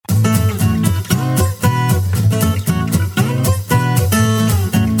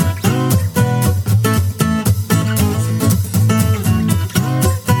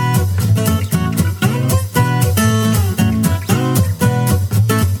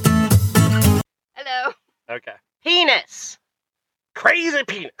Crazy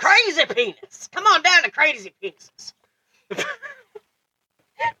penis. Crazy penis. Come on down to crazy penises.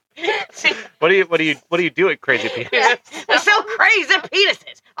 What do you do at crazy penis? Yeah. They're so crazy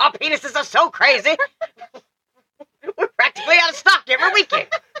penises. Our penises are so crazy. We're practically out of stock every weekend.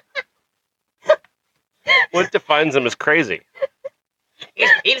 What defines them as crazy? His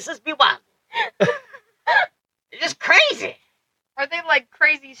penises be wild. They're just crazy. Are they like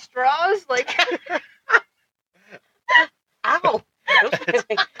crazy straws? Like, ow. Just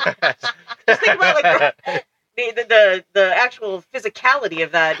think about like the actual physicality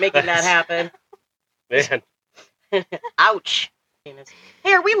of that, making that happen. Man. Ouch.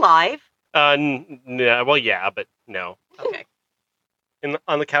 Hey, are we live? Well, yeah, but no. Okay.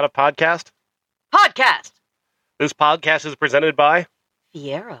 On the count of podcast? Podcast. This podcast is presented by?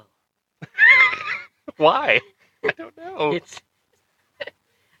 Fiero. Why? I don't know.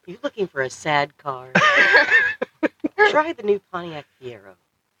 You looking for a sad car? Try the new Pontiac Fiero.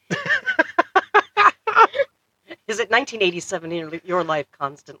 Is it 1987 in your life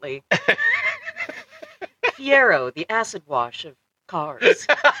constantly? Fiero, the acid wash of cars.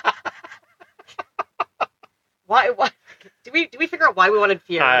 Why? Do we figure out why we wanted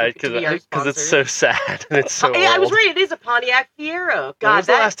Fiero to be our sponsor? Because it's so sad and it's so old. I was right. It is a Pontiac Fiero. God, when was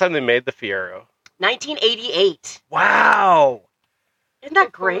the last time they made the Fiero? 1988. Wow. Isn't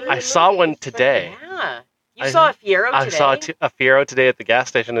that great? I saw one today. Yeah. You saw a Fiero today? I saw a Fiero today at the gas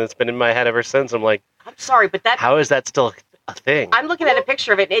station, and it's been in my head ever since. I'm like, I'm sorry, but how is that still a thing? I'm looking at a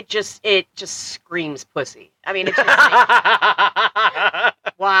picture of it, and it just screams pussy. I mean, it's just like,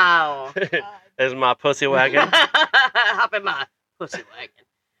 wow. There's my pussy wagon. Hop in my pussy wagon.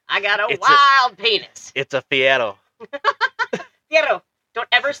 I got a wild penis. It's a Fiero. Fiero. Don't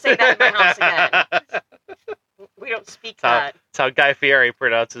ever say that in my house again. We don't speak that. That's how Guy Fieri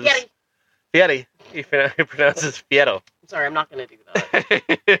pronounces. Fieri. He pronounces Fiero. I'm sorry, I'm not going to do that.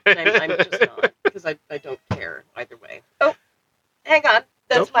 I'm just not, because I don't care either way. Oh, hang on.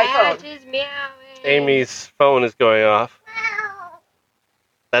 That's my phone. Is meowing. Amy's phone is going off.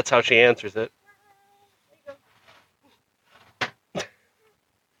 That's how she answers it.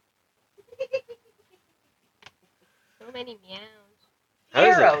 So many meows.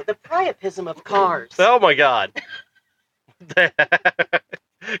 Fiero, the priapism of cars. Oh my god.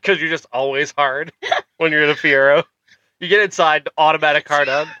 Because you're just always hard when you're in a Fiero. You get inside, automatic hard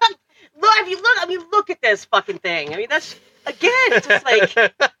on. Look at this fucking thing. I mean, that's, again, it's just like,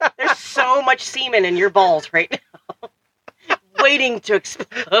 there's so much semen in your balls right now. Waiting to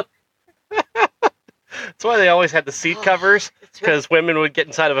explode. That's why they always had the seat covers, because women would get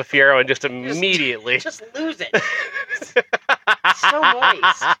inside of a Fiero and just immediately... Just lose it. It's so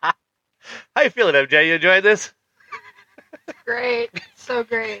moist. How you feeling, MJ? You enjoying this? Great. So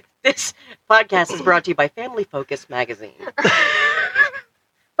great. This podcast is brought to you by Family Focus magazine.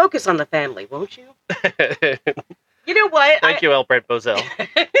 Focus on the family, won't you? You know what? Thank you, L. Brent Bozell.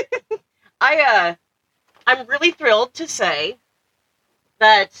 I'm really thrilled to say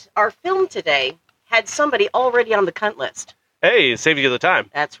that our film today had somebody already on the cunt list. Hey, save you the time.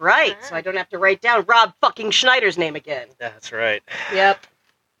 That's right. So I don't have to write down Rob fucking Schneider's name again. That's right. Yep.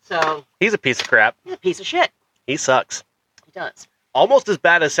 So he's a piece of crap. He's a piece of shit. He sucks. He does. Almost as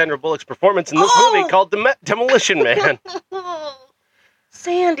bad as Sandra Bullock's performance in this movie called Demolition Man.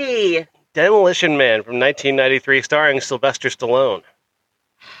 Sandy. Demolition Man from 1993, starring Sylvester Stallone.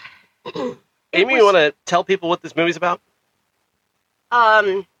 Amy, you want to tell people what this movie's about?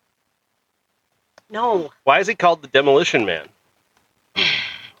 No. Why is he called the Demolition Man?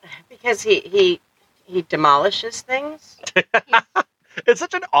 Because he demolishes things. It's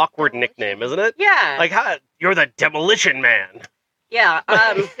such an awkward nickname, isn't it? Yeah. Like, how you're the Demolition Man. Yeah.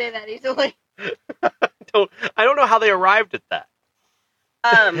 I say that easily. I don't know how they arrived at that.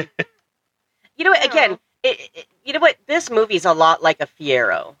 You know what? Again, you know what? This movie's a lot like a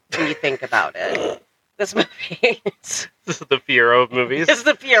Fiero when you think about it. This movie. This is the Fiero of movies. This is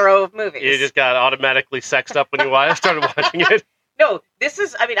the Fiero of movies. You just got automatically sexed up when you started watching it. No, this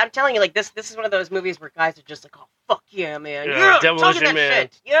is. I mean, I'm telling you, like this is one of those movies where guys are just like, "Oh, fuck yeah, man! Yeah, Demolition Man.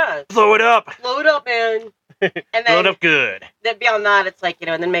 Shit. Yeah, blow it up, man!" And then blow it up good. Then beyond that, it's like,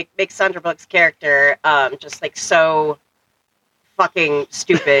 and then make Sandra Bullock's character just like so fucking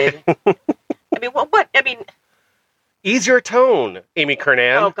stupid. I mean, what? I mean, ease your tone, Amy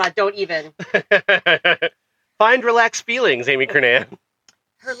Kernan. Oh God, don't even. Find relaxed feelings, Amy Kernan.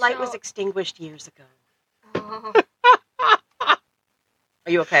 Her light was extinguished years ago.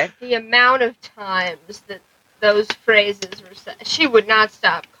 Are you okay? The amount of times that those phrases were said, she would not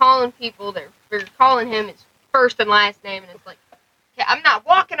stop calling people calling him his first and last name, and it's like, okay, I'm not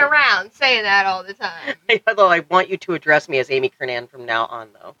walking around around saying that all the time. Although I want you to address me as Amy Kernan from now on,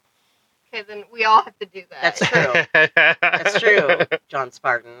 though. Okay, then we all have to do that. That's true. That's true. John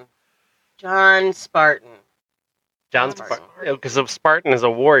Spartan. John Spartan. John Spartan. Because Spartan is a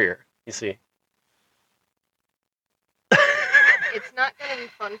warrior, you see. It's not going to be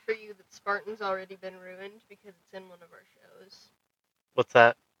fun for you that Spartan's already been ruined because it's in one of our shows. What's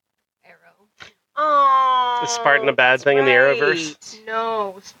that? Arrow. Oh, Is Spartan a bad thing in the Arrowverse?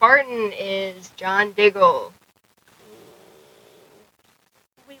 No, Spartan is John Diggle.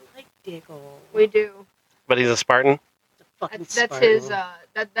 We like Diggle. We do. But he's a Spartan? That's his,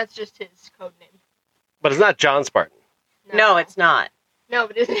 that's just his code name. But it's not John Spartan. No, it's not. No,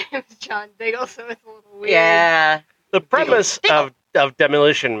 but his name is John Diggle, so it's a little weird. Yeah. The premise of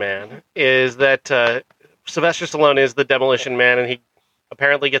Demolition Man is that Sylvester Stallone is the Demolition Man, and he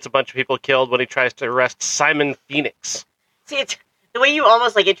apparently gets a bunch of people killed when he tries to arrest Simon Phoenix. See, it's the way you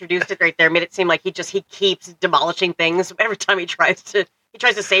almost introduced it right there made it seem like he keeps demolishing things every time he tries to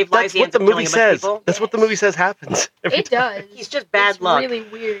save lives. That's what the movie says. That's what the movie says happens. It does. He's just bad luck. It's really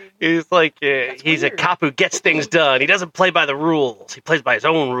weird. He's like he's weird. A cop who gets things done. He doesn't play by the rules. He plays by his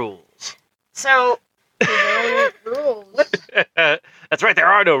own rules. So. Rules. That's right. There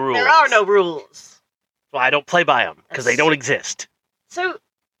are no rules. There are no rules. Well, I don't play by them because they don't exist. So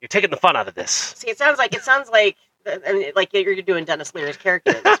you're taking the fun out of this. See, it sounds like you're doing Denis Leary's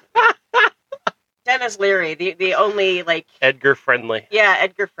character. Denis Leary, the only Edgar Friendly. Yeah,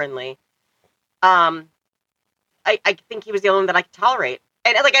 Edgar Friendly. I think he was the only one that I could tolerate.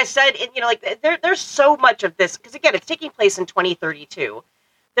 And like I said, there's so much of this because again, it's taking place in 2032.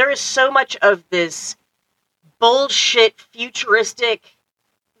 There is so much of this bullshit, futuristic,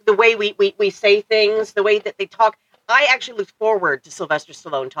 the way we say things, the way that they talk. I actually look forward to Sylvester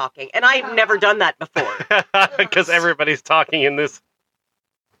Stallone talking, and I've never done that before. Because everybody's talking in this.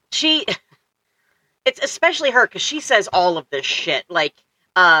 It's especially her, because she says all of this shit, a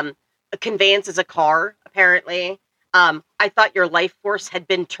conveyance is a car, apparently. I thought your life force had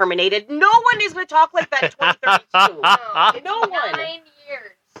been terminated. No one is going to talk like that in 2032. No one. 9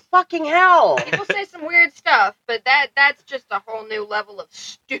 years. Fucking hell. People say some weird stuff, but that's just a whole new level of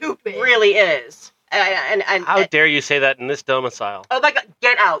stupid. It really is. And how dare you say that in this domicile? Oh my god,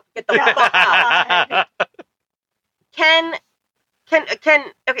 get out. Get the fuck out.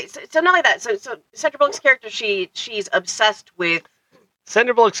 Okay, so not like that. So Sandra Bullock's character, she's obsessed with...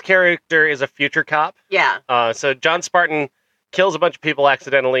 Sandra Bullock's character is a future cop. Yeah. So John Spartan kills a bunch of people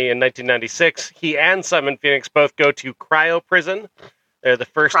accidentally in 1996. He and Simon Phoenix both go to CryoPrison. They're the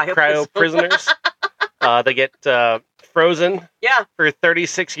first cryo prisoners. They get frozen for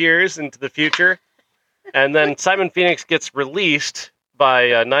 36 years into the future. And then Simon Phoenix gets released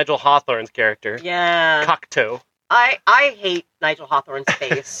by Nigel Hawthorne's character. Yeah. Cocteau. I hate Nigel Hawthorne's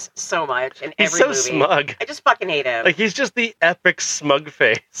face so much in every movie. He's so smug. I just fucking hate him. He's just the epic smug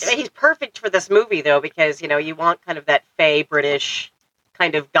face. He's perfect for this movie, though, because, you want kind of that fey British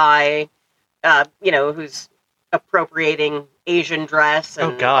kind of guy, who's appropriating Asian dress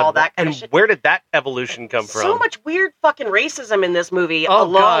and all that kind of shit. And where did that evolution come from? So much weird fucking racism in this movie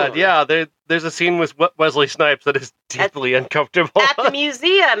alone. God, yeah. There's a scene with Wesley Snipes that is deeply uncomfortable. At the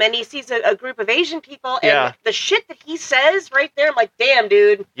museum, and he sees a group of Asian people, and the shit that he says right there, I'm like, damn,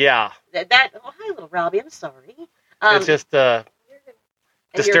 dude. Yeah. Oh, hi, little Robbie, I'm sorry. It's just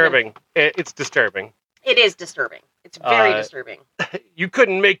disturbing. It's disturbing. It is disturbing. It's very disturbing. You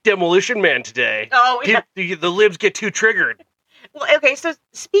couldn't make Demolition Man today. Oh, yeah. The libs get too triggered. Well, okay, so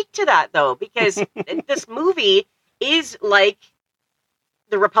speak to that, though, because this movie is like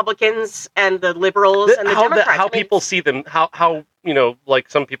the Republicans and the liberals and the Democrats. How people see them, how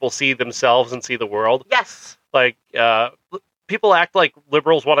some people see themselves and see the world. Yes. People act like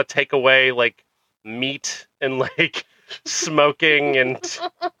liberals want to take away, meat and, smoking and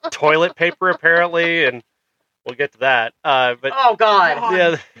toilet paper, apparently, and we'll get to that. But oh, God.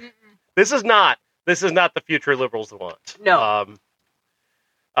 Yeah, this is not the future liberals want. No.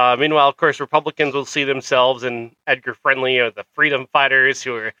 Meanwhile, of course, Republicans will see themselves in Edgar Friendly or the freedom fighters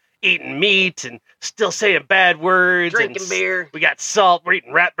who are eating meat and still saying bad words. Drinking beer. We got salt. We're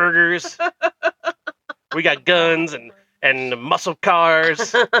eating rat burgers. We got guns and muscle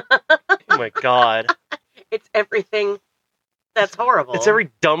cars. Oh, my God. It's everything that's horrible. It's every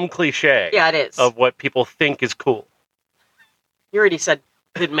dumb cliche. Yeah, it is. Of what people think is cool. You already said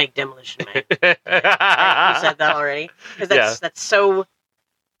couldn't make Demolition Man. Right? You said that already? Because that's so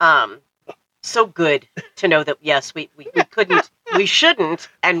so good to know that, yes, we couldn't, we shouldn't,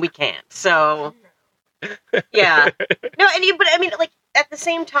 and we can't. So, yeah. No, but I mean, at the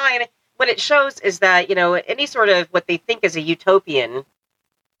same time, what it shows is that, any sort of what they think is a utopian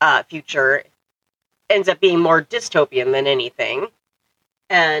future ends up being more dystopian than anything.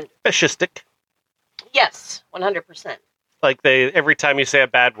 And fascistic. Yes, 100%. Like every time you say a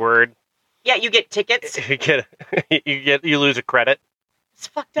bad word, yeah, you get tickets. You lose a credit. It's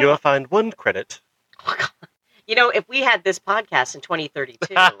fucked up. You'll find 1 credit. Oh, God. You know, if we had this podcast in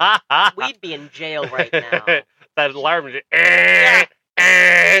 2032, we'd be in jail right now. That alarm. Yeah.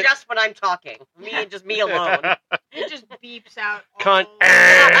 Just when I'm talking. Just me alone. It just beeps out. Cunt.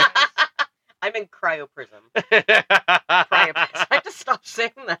 I'm in CryoPrison. CryoPrison. I have to stop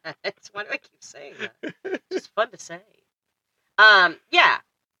saying that. Why do I keep saying that? It's just fun to say. Yeah.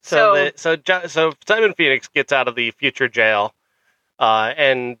 So Simon Phoenix gets out of the future jail,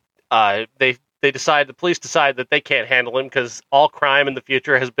 and the police decide that they can't handle him because all crime in the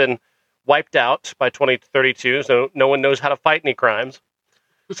future has been wiped out by 2032. So no one knows how to fight any crimes.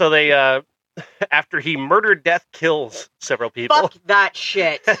 So they, after he murder, death, kills several people. Fuck that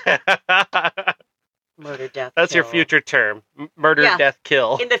shit. Murder, death, That's kill. your future term. Murder, death,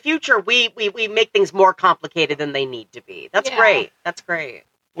 kill. In the future, we make things more complicated than they need to be. That's great. That's great.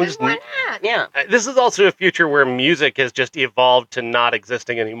 Why not? Yeah. This is also a future where music has just evolved to not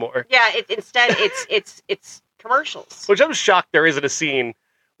existing anymore. Yeah. Instead, it's commercials. Which I'm shocked there isn't a scene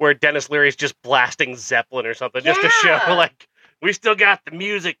where Denis Leary is just blasting Zeppelin or something, just to show, like, we still got the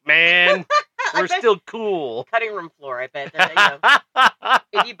music, man. We're still cool. Cutting room floor, I bet.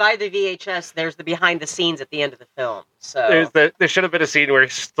 If you buy the VHS, there's the behind the scenes at the end of the film. So there should have been a scene where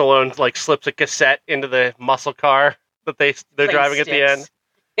Stallone like slips a cassette into the muscle car that they're driving at the end.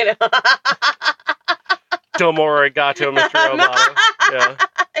 You know? Domo arigato, Mr. Roboto. Yeah.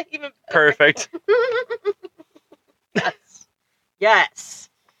 Even perfect. Yes.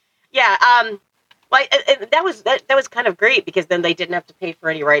 Yeah. Like that was kind of great because then they didn't have to pay for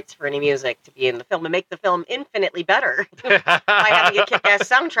any rights for any music to be in the film and make the film infinitely better by having a kick-ass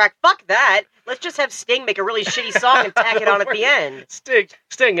soundtrack. Fuck that. Let's just have Sting make a really shitty song and tack it on at the end.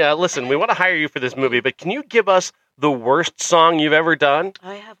 Sting, listen, we want to hire you for this movie, but can you give us the worst song you've ever done?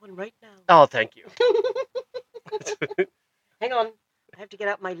 I have one right now. Oh, thank you. Hang on. I have to get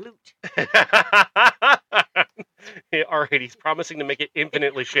out my loot. Yeah, all right, he's promising to make it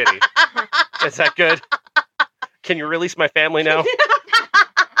infinitely shitty. Is that good? Can you release my family now?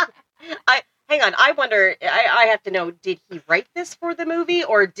 Hang on. I wonder. I have to know. Did he write this for the movie,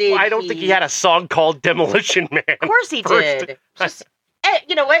 or did? Well, I don't think he had a song called Demolition Man. Of course he did.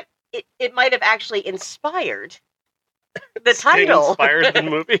 You know what? It might have actually inspired the title. Inspired the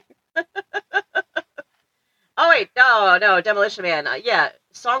movie. Oh wait, no, Demolition Man. Yeah,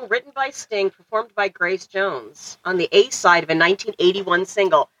 song written by Sting, performed by Grace Jones on the A side of a 1981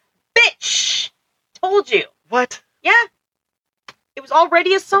 single. Bitch, told you. What? Yeah, it was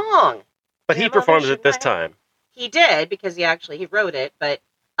already a song. But he performs it this time. He did because he wrote it. But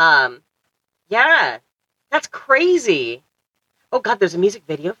yeah, that's crazy. Oh God, there's a music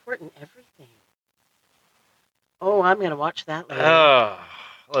video for it and everything. Oh, I'm gonna watch that later.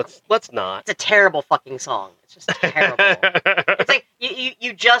 Let's not. It's a terrible fucking song. It's just terrible. It's like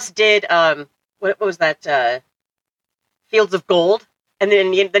you just did what was that? Fields of Gold, and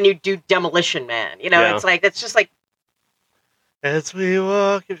then you do Demolition Man. You know, Yeah. it's like it's just like as we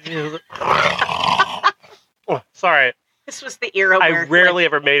walk. Oh, sorry. This was the era where I rarely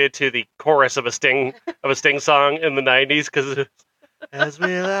ever made it to the chorus of a Sting song in the 90s because as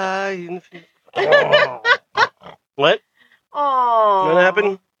we lie in. What? Oh, What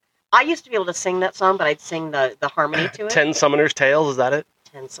happened? I used to be able to sing that song, but I'd sing the harmony to it. 10 Summoner's Tales, is that it?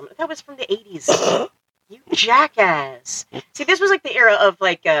 That was from the 80s. You jackass. See, this was like the era of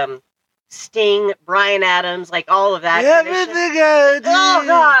like Sting, Bryan Adams, like all of that. Oh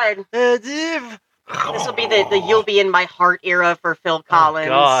God. This will be the You'll Be in My Heart era for Phil Collins.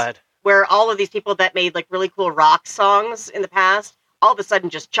 Oh, God. Where all of these people that made like really cool rock songs in the past, all of a sudden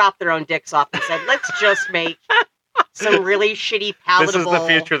just chopped their own dicks off and said, let's just make some really shitty, palatable. This is the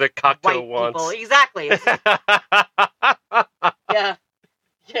future that Cocteau wants. People. Exactly. Yeah.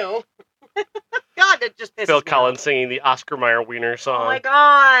 You know. God, it just pisses Phil me Collins off. singing the Oscar Mayer Wiener song. Oh my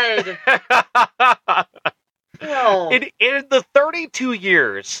God. No. In the 32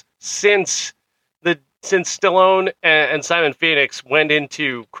 years since Stallone and Simon Phoenix went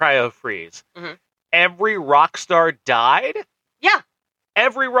into cryo freeze, every rock star died? Yeah.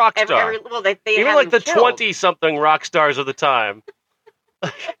 Every rock star. They even like the 20-something rock stars of the time.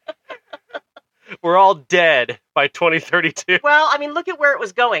 We're all dead by 2032. Well, I mean, look at where it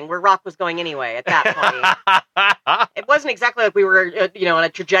was going, where rock was going anyway at that point. It wasn't exactly like we were, on a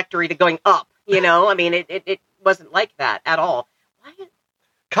trajectory to going up, I mean, it wasn't like that at all. Why?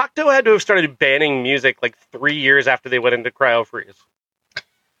 Cocteau had to have started banning music like 3 years after they went into cryo freeze.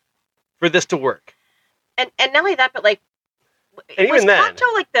 for this to work. And not only that, but like, And was even then, Tonto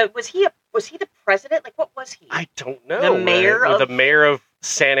like was he the president? Like, what was he? I don't know. The mayor of the mayor of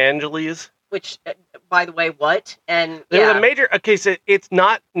San Angeles. Which, by the way, what? And There was a major. Okay, so it's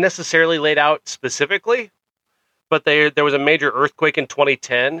not necessarily laid out specifically, but there was a major earthquake in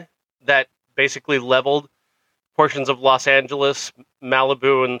 2010 that basically leveled portions of Los Angeles,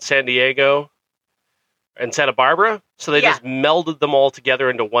 Malibu, and San Diego, and Santa Barbara. So they just melded them all together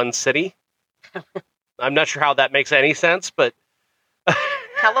into one city. I'm not sure how that makes any sense, but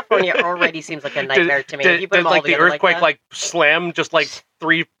California already seems like a nightmare to me. If you put did them all like the together earthquake like slam just like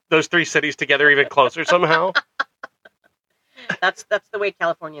those three cities together even closer somehow? That's the way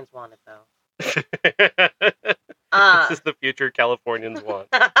Californians want it, though. This is the future Californians want.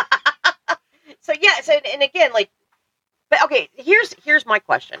 So and again, like, but okay, here's my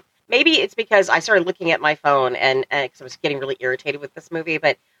question. Maybe it's because I started looking at my phone and because I was getting really irritated with this movie,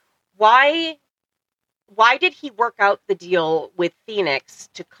 but why did he work out the deal with Phoenix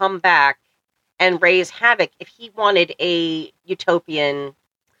to come back and raise havoc if he wanted a utopian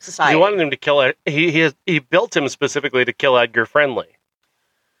society? He wanted him to kill it. He built him specifically to kill Edgar Friendly,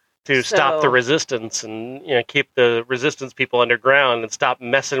 to stop the resistance and keep the resistance people underground and stop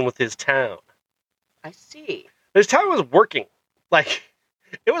messing with his town. I see. His town was working, like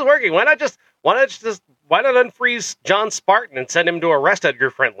it was working. Why not unfreeze John Spartan and send him to arrest Edgar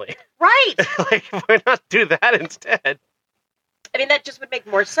Friendly? Right. Like, why not do that instead? I mean, that just would make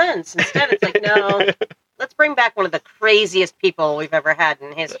more sense. Instead, it's like, no, let's bring back one of the craziest people we've ever had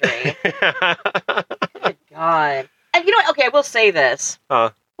in history. Good God. And you know what? Okay, I will say this.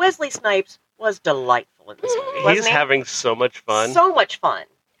 Wesley Snipes was delightful in this movie, He's having so much fun. So much fun.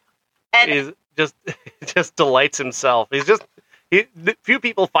 And he's just delights himself. Few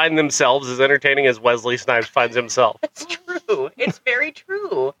people find themselves as entertaining as Wesley Snipes finds himself. It's true. It's very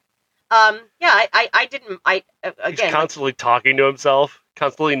true. Again, he's constantly talking to himself,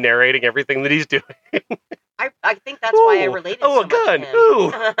 constantly narrating everything that he's doing. I think that's why I related so a much gun. to him.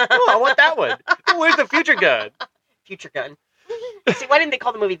 Ooh, I want that one. Ooh, where's the future gun? Future gun. See, why didn't they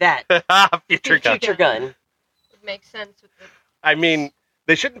call the movie that? Future gun. Future gun. It makes sense with the... I mean,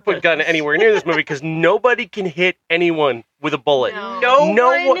 they shouldn't put gun anywhere near this movie because nobody can hit anyone with a bullet. No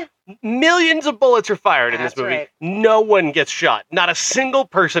one. Millions of bullets are fired in this That's movie. right. No one gets shot. Not a single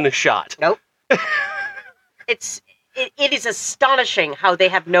person is shot. Nope. It is astonishing how they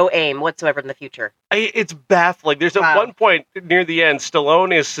have no aim whatsoever in the future. It's baffling. There's at one point near the end,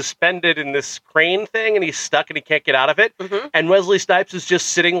 Stallone is suspended in this crane thing, and he's stuck and he can't get out of it. Mm-hmm. And Wesley Snipes is just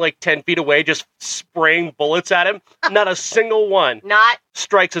sitting like 10 feet away, just spraying bullets at him. Not a single one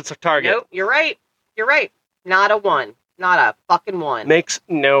strikes its target. Nope, you're right. You're right. Not a one. Not a fucking one. Makes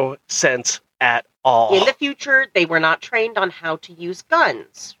no sense at all. In the future, they were not trained on how to use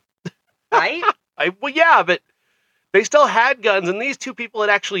guns. Right? Well, yeah, but they still had guns, and these two people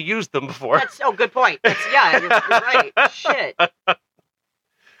had actually used them before. Good point. You're right. Shit.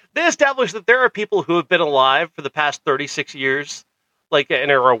 They established that there are people who have been alive for the past 36 years,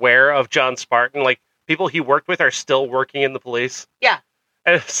 and are aware of John Spartan. Like, people he worked with are still working in the police. Yeah.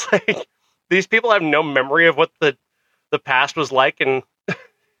 And it's like, these people have no memory of what the past was like, and I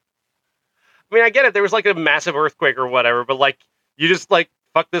mean, I get it, there was like a massive earthquake or whatever, but like, you just like,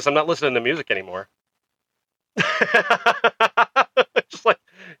 fuck this, I'm not listening to music anymore. Just like,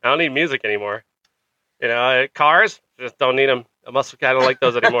 I don't need music anymore. Cars, just don't need them. I must kind of like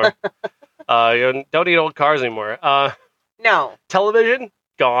those anymore. You don't need old cars anymore. No. Television,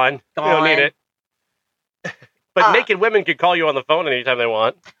 gone. You don't need it. But naked women can call you on the phone anytime they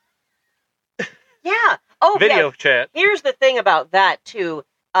want. Yeah. Oh, video chat. Here's the thing about that too.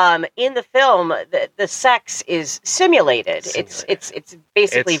 In the film, the sex is simulated. It's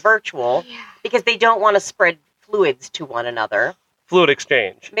basically virtual because they don't want to spread fluids to one another. Fluid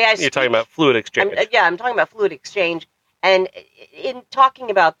exchange. You're talking about fluid exchange. I'm talking about fluid exchange. And in talking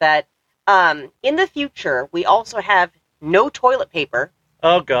about that, in the future, we also have no toilet paper.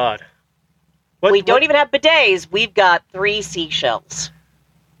 Oh, God. We don't even have bidets. We've got 3 seashells.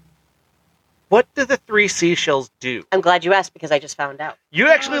 What do the 3 seashells do? I'm glad you asked because I just found out. You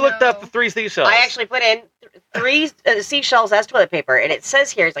actually looked up the 3 seashells. I actually put in 3 seashells as toilet paper, and it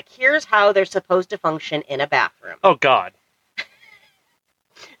says here, here's how they're supposed to function in a bathroom. Oh, God.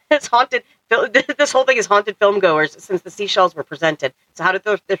 It's haunted. This whole thing is haunted film goers since the seashells were presented. So how did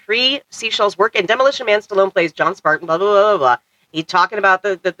the 3 seashells work? In Demolition Man, Stallone plays John Spartan, blah, blah, blah, blah, blah. He's talking about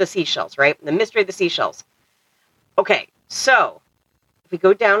the seashells, right? The mystery of the seashells. Okay, so if we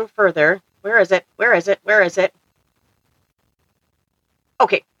go down further... Where is it?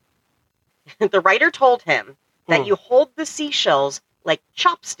 Okay. The writer told him that you hold the seashells like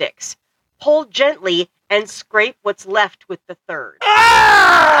chopsticks Hold gently and scrape what's left with the third.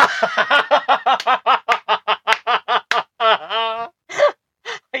 Are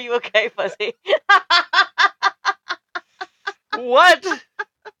you okay, Fuzzy? What?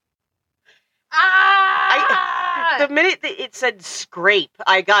 The minute that it said scrape,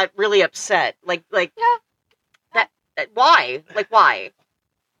 I got really upset. Like, that why? Like, why?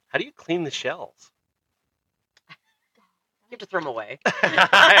 How do you clean the shells? You have to throw them away.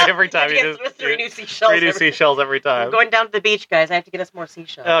 Every time you get 3 new seashells. 3 new seashells every time. I'm going down to the beach, guys. I have to get us more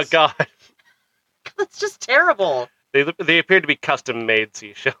seashells. Oh, God. That's just terrible. They appear to be custom-made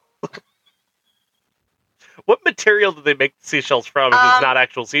seashells. What material do they make the seashells from if it's not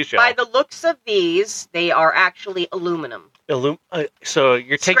actual seashell? By the looks of these, they are actually aluminum. So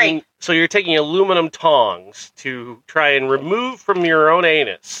you're taking aluminum tongs to try and remove from your own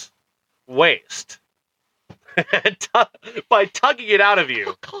anus waste by tugging it out of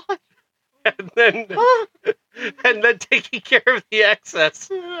you, and then taking care of the excess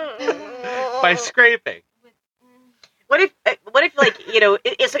by scraping. What if like,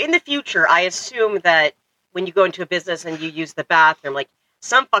 so in the future, I assume that when you go into a business and you use the bathroom, like,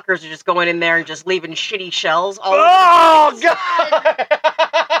 some fuckers are just going in there and just leaving shitty shells all over the God!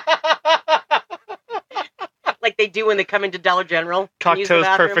 Like they do when they come into Dollar General. Cocteau's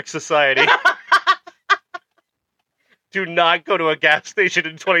Perfect Society. Do not go to a gas station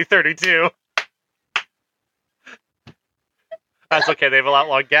in 2032. That's okay. They have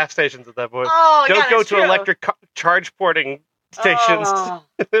outlawed gas stations at that point. Oh, Don't go to true. electric charge porting stations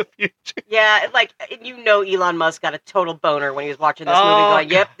in the future. Yeah, like, Elon Musk got a total boner when he was watching this movie going,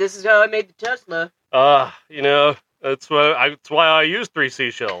 yep, this is how I made the Tesla. That's why I use 3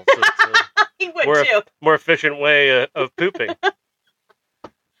 seashells. It's he would too. More efficient way of pooping.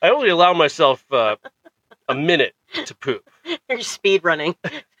 I only allow myself a minute to poop. You're speed running.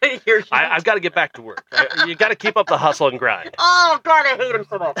 I've got to get back to work. You got to keep up the hustle and grind. Oh God, I hate him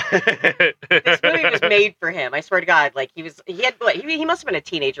so much. This movie was made for him. I swear to God. Like he must have been a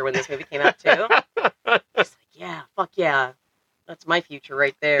teenager when this movie came out too. He's like, yeah, fuck yeah, that's my future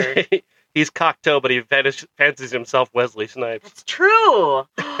right there. He's Cocteau, but he fancies himself Wesley Snipes. That's true.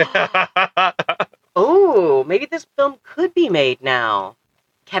 Oh, maybe this film could be made now.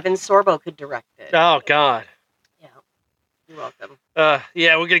 Kevin Sorbo could direct it. Oh God. You're welcome.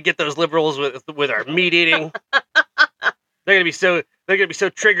 Yeah, we're gonna get those liberals with our meat eating. They're gonna be so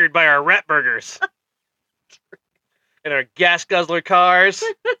triggered by our rat burgers and our gas guzzler cars.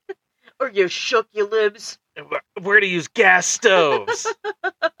 Or you shook your libs. And we're gonna use gas stoves.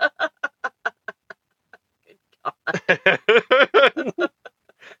 Good God.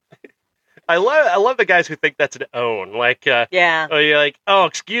 I love the guys who think that's an own. Like, yeah. Oh, you're like, oh,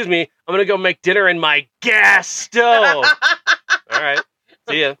 excuse me, I'm gonna go make dinner in my gas stove. All right,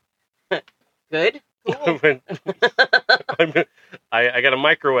 see ya. Good. Cool. I got a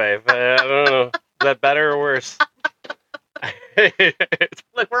microwave. I don't know, is that better or worse?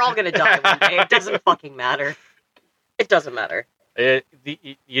 Look, we're all gonna die one day. It doesn't fucking matter. It doesn't matter.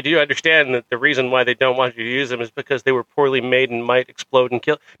 You do understand that the reason why they don't want you to use them is because they were poorly made and might explode and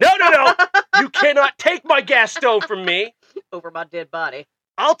kill. No! You cannot take my gas stove from me. Over my dead body.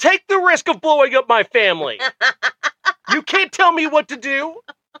 I'll take the risk of blowing up my family. You can't tell me what to do.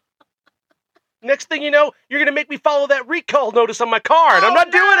 Next thing you know, you're going to make me follow that recall notice on my car, and I'm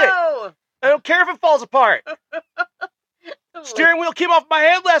not doing it. I don't care if it falls apart. Steering wheel came off my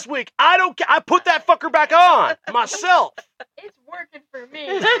hand last week. I don't care. I put that fucker back on myself. It's working for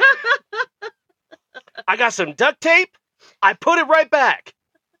me. I got some duct tape. I put it right back.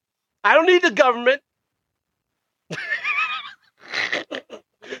 I don't need the government.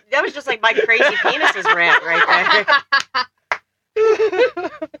 That was just like my crazy penises rant right there.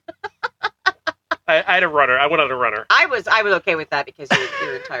 I had a runner. I went on a runner. I was okay with that because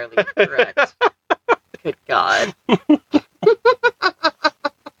you're entirely correct. Good God.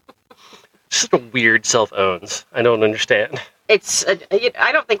 Such a weird self-owns. I don't understand. It's.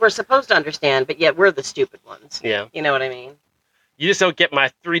 I don't think we're supposed to understand, but yet we're the stupid ones. Yeah. You know what I mean? You just don't get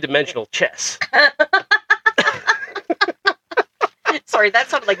my 3-dimensional chess. Sorry, that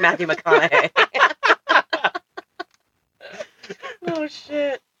sounded like Matthew McConaughey. Oh,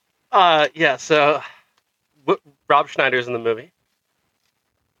 shit. Yeah, so Rob Schneider's in the movie.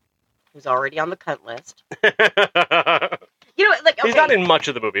 Who's already on the cunt list. Like, okay, he's not in much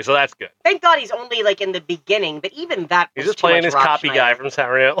of the movie, so that's good. Thank God he's only, like, in the beginning, but even that he's was just playing his Rob copy Schneider. guy from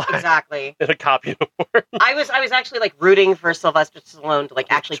Saturday Night Live. Exactly. In a copy uniform. I was actually, like, rooting for Sylvester Stallone to, like,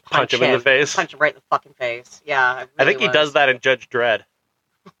 actually punch him in the face. Punch him right in the fucking face. Yeah, I think he does that in Judge Dredd.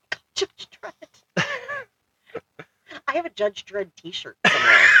 Judge Dredd. I have a Judge Dredd t-shirt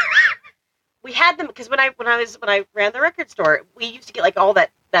somewhere. We had them because when I ran the record store, we used to get like all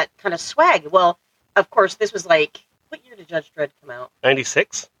that kind of swag. Well, of course, this was like, what year did Judge Dredd come out?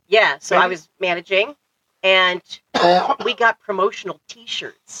 96? Yeah, so Maybe? I was managing, and we got promotional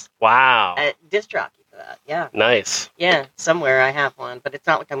T-shirts. Wow. At Disc Jockey for that. Yeah. Nice. Yeah, somewhere I have one, but it's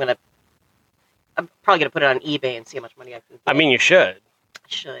not like I'm probably gonna put it on eBay and see how much money I can get. I mean, you should. I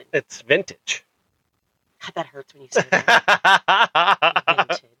should. It's vintage. God, that hurts when you say that.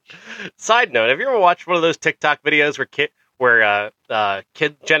 Vintage. Side note: have you ever watched one of those TikTok videos where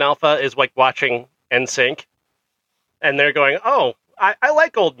kid Gen Alpha is like watching NSYNC, and they're going, "Oh, I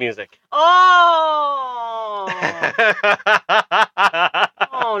like old music." Oh.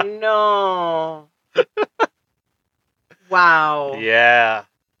 Oh no. Wow. Yeah,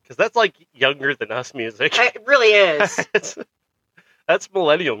 because that's like younger than us music. It really is. That's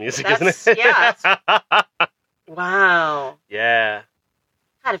millennial music, isn't it? Yeah. Wow. Yeah.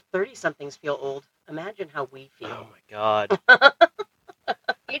 God, if 30-somethings feel old, imagine how we feel. Oh my god.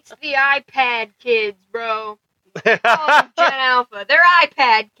 It's the iPad kids, bro. Call them Gen Alpha. They're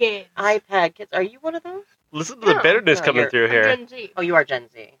iPad kids. iPad kids. Are you one of those? Listen to the No. bitterness No, coming through I'm here. Gen Z. Oh, you are Gen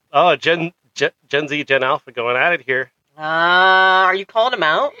Z. Oh, Gen Z, Gen Alpha going at it here. Are you calling them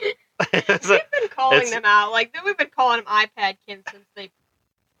out? We've been calling It's- them out. Like, we've been calling them iPad kids since they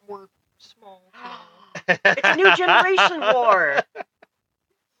were small. It's a new generation war.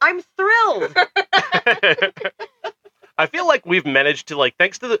 I'm thrilled. I feel like we've managed to, like,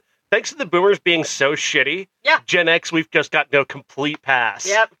 thanks to the boomers being so shitty, Yeah. Gen X, we've just got no complete pass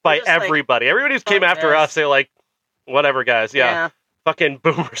Yep, by we're just like, everybody. Everybody who came fuck after this. us, they're like, whatever, guys. Yeah. Fucking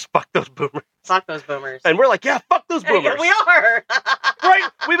boomers. Fuck those boomers. Fuck those boomers. And we're like, yeah, fuck those boomers. Yeah, we are. Right?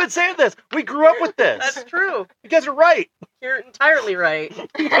 We've been saying this. We grew up with this. That's true. You guys are right. You're entirely right.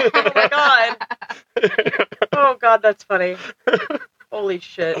 Oh my god. Oh god, that's funny. Holy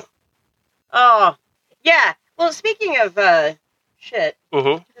shit. Oh, yeah. Well, speaking of shit,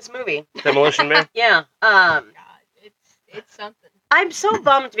 Mm-hmm. this movie. Demolition Man. Yeah. God, it's something. I'm so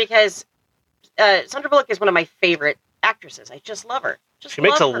bummed because Sandra Bullock is one of my favorite actresses. I just love her. She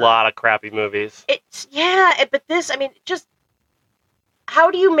makes a lot of crappy movies. But this, I mean, just how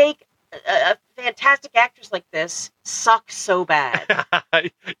do you make a fantastic actress like this suck so bad?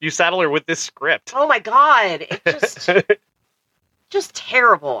 You saddle her with this script. Oh my god, it just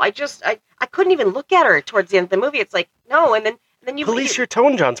terrible. I couldn't even look at her towards the end of the movie. It's like, no, and then you Police your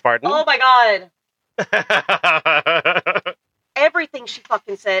tone, John Spartan. Oh my god. Everything she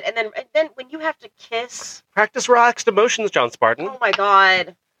fucking said, and then when you have to kiss, Practice relaxed emotions, John Spartan. oh my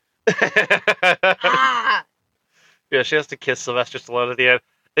god. Ah, Yeah, she has to kiss Sylvester Stallone at the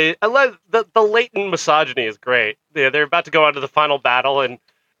end. I love the latent misogyny is great. Yeah, they're about to go on to the final battle, and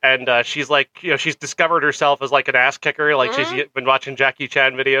she's like, she's discovered herself as like an ass kicker. Like she's been watching Jackie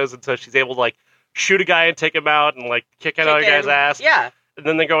Chan videos, and so she's able to like shoot a guy and take him out, and like kick another guy's ass. Yeah. And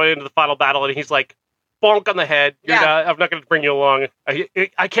then they go into the final battle, and he's like, bonk on the head. I'm not going to bring you along.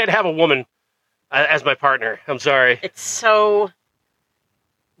 I can't have a woman as my partner. I'm sorry. It's so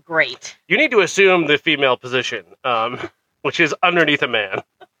great. You need to assume the female position, which is underneath a man,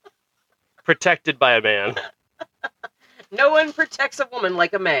 protected by a man. No one protects a woman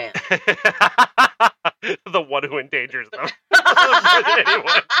like a man. The one who endangers them.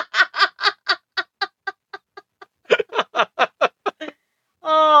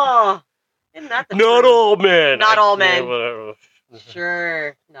 Oh, isn't that the Not truth? all men. Not all men. Whatever.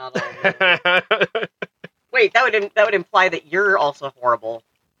 Sure, not all men. Wait, that would imply that you're also horrible.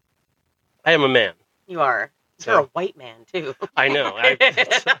 I am a man. You are. So- You're a white man too. I know.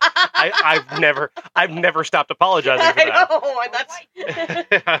 I've never stopped apologizing for I that. know,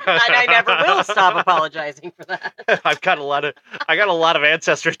 and I never will stop apologizing for that. I got a lot of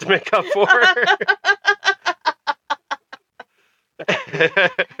ancestors to make up for.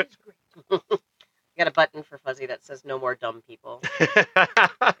 Got a button for Fuzzy that says "No more dumb people."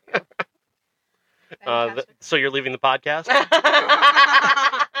 fantastic. So you're leaving the podcast?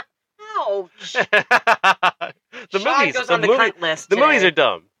 Ouch! The Sean movies. goes The, on the movie- cunt list. the today. movies are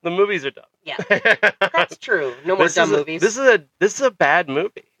dumb. The movies are dumb. Yeah, that's true. No more dumb movies. This is a bad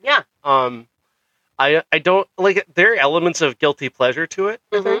movie. Yeah. I don't like. There are elements of guilty pleasure to it,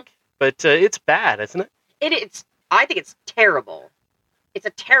 I Mhm. think, but it's bad, isn't it? It's. I think it's terrible. It's a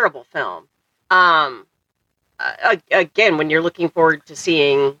terrible film. Again, when you're looking forward to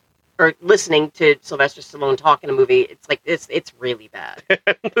seeing or listening to Sylvester Stallone talk in a movie, it's like it's really bad.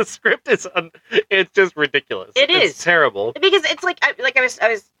 The script is it's just ridiculous. It's terrible. Because it's like I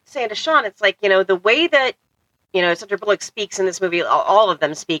was saying to Sean, it's like, the way that Sandra Bullock speaks in this movie, all of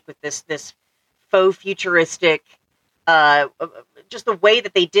them speak with this faux futuristic just the way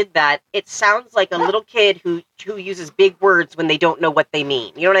that they did that, it sounds like a little kid who uses big words when they don't know what they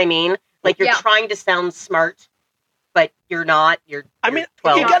mean. You know what I mean? Like you're trying to sound smart, but you're not. You're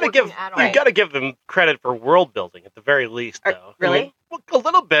 12. You gotta give them credit for world building at the very least, though. Really? A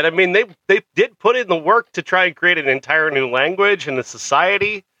little bit. I mean, they did put in the work to try and create an entire new language and a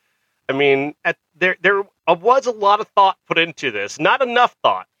society. I mean, there was a lot of thought put into this. Not enough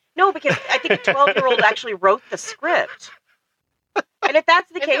thought. No, because I think a 12-year-old actually wrote the script. And if that's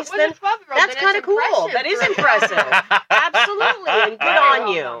the case, then that's kind of cool. That is impressive. Absolutely. And good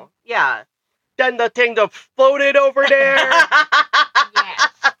on you. Yeah. Then the thing that floated over there. Yes.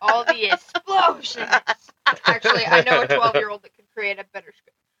 All the explosions. Actually, I know a 12-year-old that could create a better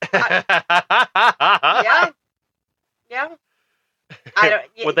script. Yeah.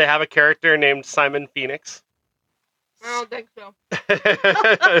 Would they have a character named Simon Phoenix? I don't think so.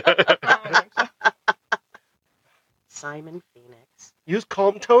 Simon Phoenix. Use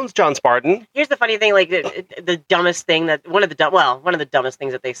calm tones, John Spartan. Here's the funny thing, like the dumbest thing that one of the dumbest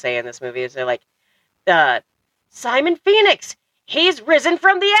things that they say in this movie is they're like, Simon Phoenix, he's risen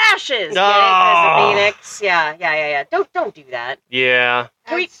from the ashes. Oh. Phoenix. Yeah. Don't do that. Yeah.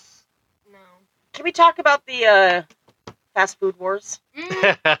 Can we talk about the fast food wars?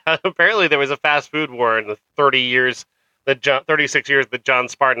 Apparently, there was a fast food war in the 36 years that John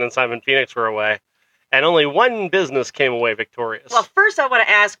Spartan and Simon Phoenix were away. And only one business came away victorious. Well, first I want to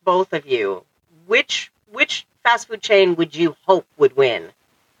ask both of you, which fast food chain would you hope would win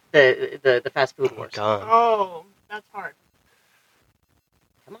the fast food wars? Oh, that's hard.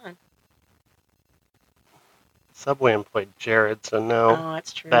 Come on. Subway employed Jared, so no. Oh,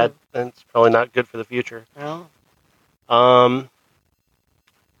 that's true. That's probably not good for the future. No.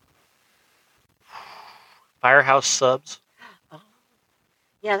 Firehouse Subs. Oh.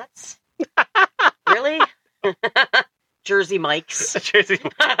 Yeah, that's... Really? Jersey Mike's. Jersey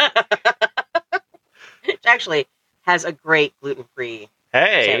Mike's. Which actually has a great gluten-free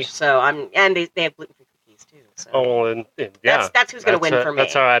Hey. dish. So and they have gluten-free cookies too. So. Oh, and yeah. That's who's going to win for me.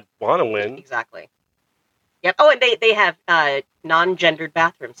 That's how I'd want to win. Exactly. Yep. Oh, and they have non-gendered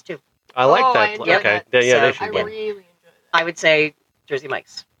bathrooms too. I like that. I enjoy okay. that. Yeah, So, they should I win. really enjoy that. I would say Jersey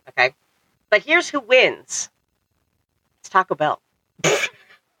Mike's. Okay. But here's who wins. It's Taco Bell.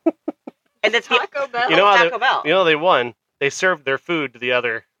 And it's Taco Bell. You know how Taco Bell. You know they won. They served their food to the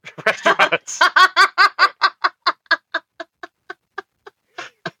other restaurants.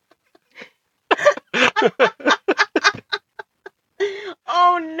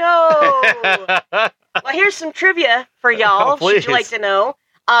 Oh no! Well, here's some trivia for y'all. Should you like to know?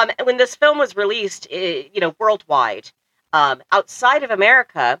 When this film was released, worldwide, outside of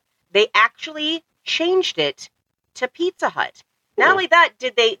America, they actually changed it to Pizza Hut. Not only that,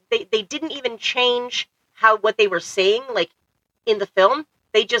 did they didn't even change what they were saying, like in the film.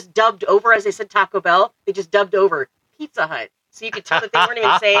 They just dubbed over, as they said Taco Bell, they just dubbed over Pizza Hut. So you could tell that they weren't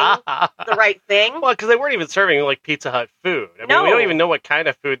even saying the right thing. Well, because they weren't even serving like Pizza Hut food. I mean, we don't even know what kind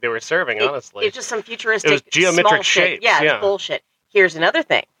of food they were serving, honestly. It's just some futuristic, it was geometric small shapes. Shit. Yeah, it's bullshit. Here's another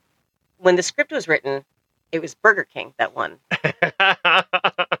thing. When the script was written, it was Burger King that won.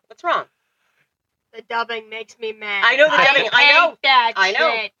 What's wrong? The dubbing makes me mad. I know the dubbing. I know that. I know.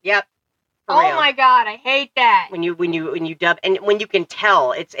 Shit. Yep. For Oh real. my god, I hate that. When you dub, and when you can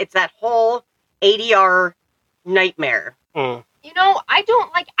tell, it's that whole ADR nightmare. Mm. You know, I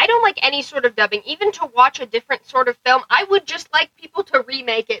don't like any sort of dubbing. Even to watch a different sort of film, I would just like people to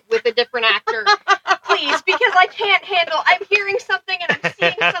remake it with a different actor, please, because I can't handle. I'm hearing something and I'm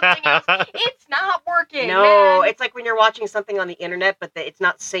seeing something else. It's not working. No, man. it's like when you're watching something on the internet, but it's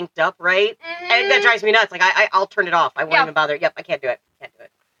not synced up right, Mhm. and that drives me nuts. Like I'll turn it off. I won't even bother. Yep, I can't do it.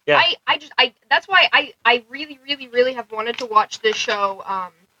 Yeah. That's why I really, really, really have wanted to watch this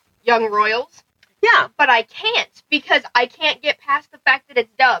show, Young Royals. Yeah. But I can't, because I can't get past the fact that it's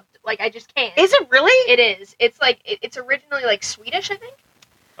dubbed. Like, I just can't. Is it really? It is. It's like, it's originally like Swedish, I think.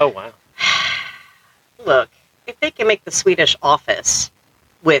 Oh, wow. Look, if they can make the Swedish Office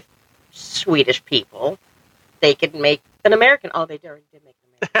with Swedish people, they could make an American. Oh, they already did make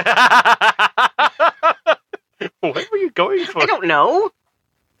an American. What were you going for? I don't know.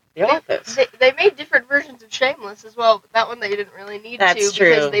 The Office. They made different versions of Shameless as well, but that one they didn't really need That's to true.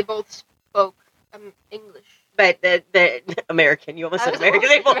 because they both spoke English. But the American, you almost said American.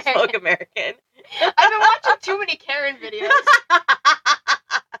 They both spoke American. I've been watching too many Karen videos.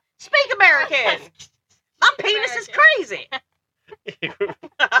 Speak American. My penis is crazy.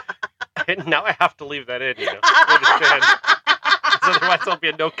 Now I have to leave that in, understand. Otherwise there'll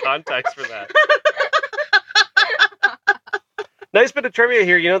be no context for that. Nice bit of trivia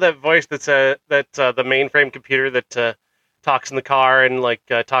here. You know that voice that's the mainframe computer that talks in the car and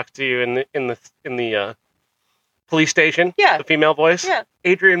talks to you in the police station? Yeah. The female voice? Yeah.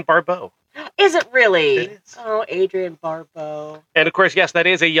 Adrienne Barbeau. Is it really? It is. Oh, Adrienne Barbeau. And of course, yes, that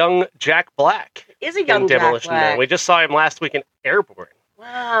is a young Jack Black. Is a young in Jack Demolition Black. Man. We just saw him last week in Airborne.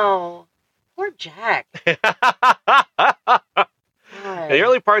 Wow. Poor Jack. The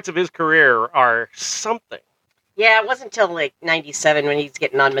early parts of his career are something. Yeah, it wasn't until like 97 when he's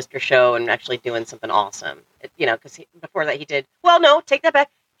getting on Mr. Show and actually doing something awesome. Because before that he did... Well, no, take that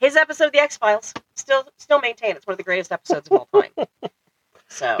back. His episode of The X-Files, still maintained. It's one of the greatest episodes of all time.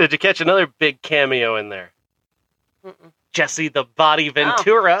 So. Did you catch another big cameo in there? Mm-mm. Jesse the Body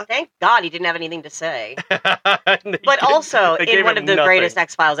Ventura. Oh, thank God he didn't have anything to say. But also in one of the greatest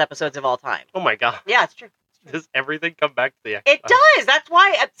X-Files episodes of all time. Oh my God. Yeah, it's true. Does everything come back to the X-Files? It does. That's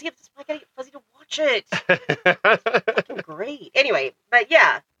why I'm getting fuzzy to watch it. Fucking great. Anyway, but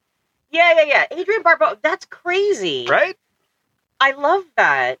yeah. Adrienne Barbeau, that's crazy. Right? I love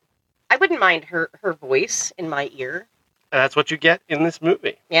that. I wouldn't mind her voice in my ear. And that's what you get in this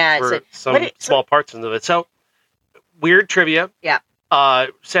movie. Yeah. For some small parts of it. So, weird trivia. Yeah.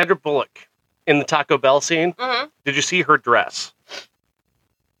 Sandra Bullock in the Taco Bell scene. Mm-hmm. Did you see her dress?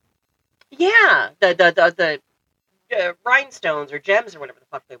 Yeah. The rhinestones or gems or whatever the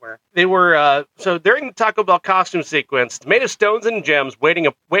fuck they were. They were, so during the Taco Bell costume sequence, made of stones and gems weighing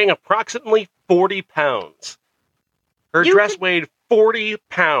approximately 40 pounds. Her dress weighed 40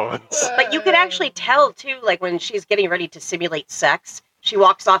 pounds. But you could actually tell, too, like when she's getting ready to simulate sex, she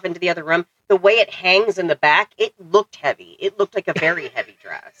walks off into the other room. The way it hangs in the back, it looked heavy. It looked like a very heavy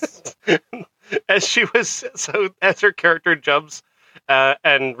dress. As her character jumps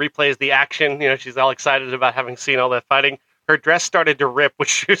and replays the action, she's all excited about having seen all that fighting. Her dress started to rip, which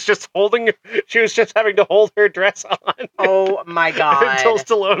she was just having to hold her dress on. Oh my God. Until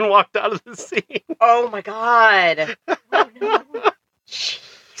Stallone walked out of the scene. Oh my God. Oh no.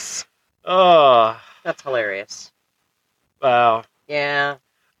 Jeez. Oh. That's hilarious. Wow. Yeah.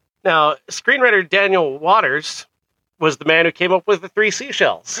 Now, screenwriter Daniel Waters was the man who came up with the 3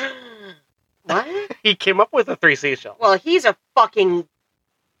 seashells. What? He came up with the 3 seashells. Well, he's a fucking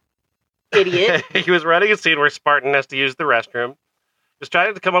idiot. He was writing a scene where Spartan has to use the restroom. He was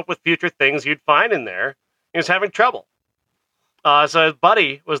trying to come up with future things you'd find in there. He was having trouble. So his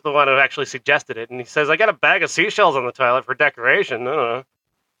buddy was the one who actually suggested it, and he says, I got a bag of seashells on the toilet for decoration. I don't know.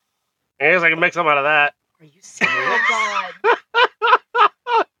 I guess I can make some out of that. Are you serious? Oh,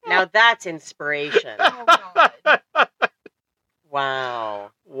 God. Now that's inspiration. Oh, God.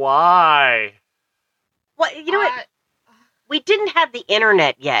 Wow. Why? Well, you know what? We didn't have the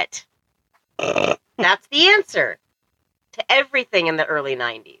internet yet. That's the answer to everything in the early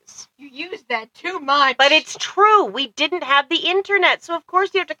 90s. You used that too much. But it's true. We didn't have the internet. So, of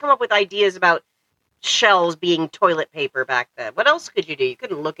course, you have to come up with ideas about shells being toilet paper back then. What else could you do? You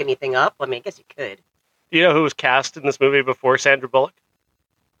couldn't look anything up. I mean, I guess you could. You know who was cast in this movie before Sandra Bullock?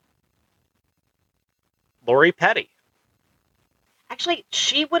 Lori Petty. Actually,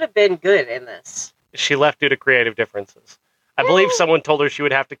 she would have been good in this. She left due to creative differences. I believe someone told her she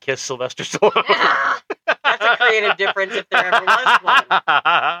would have to kiss Sylvester Stallone. That's a creative difference if there ever was one.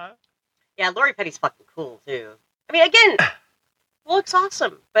 Yeah, Lori Petty's fucking cool, too. I mean, again, looks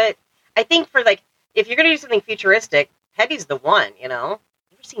awesome. But I think for, if you're going to do something futuristic, Petty's the one, You ever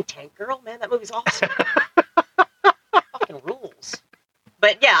seen Tank Girl? Man, that movie's awesome. Fucking rules.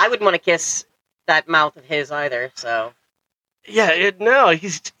 But, yeah, I wouldn't want to kiss that mouth of his either, so... Yeah,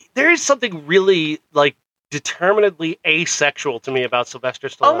 there is something really, determinedly asexual to me about Sylvester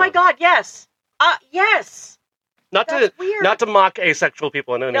Stallone. Oh my God, yes. Yes. That's weird. Not to mock asexual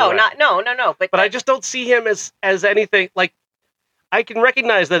people in any way. No. But I just don't see him as anything, I can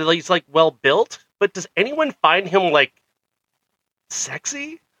recognize that he's, well built, but does anyone find him,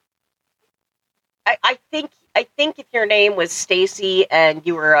 sexy? I think if your name was Stacy and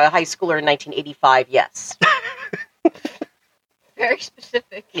you were a high schooler in 1985, yes. Very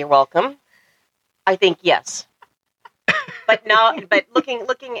specific. You're welcome. I think yes. But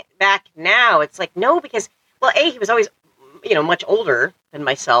looking back now, it's no, because, well, he was always, much older than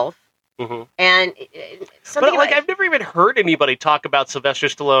myself. Mm-hmm. And something I've never even heard anybody talk about Sylvester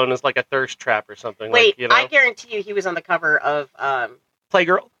Stallone as a thirst trap or something. Wait, I guarantee you he was on the cover of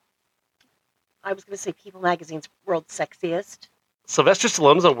Playgirl? I was going to say People Magazine's World's Sexiest. Sylvester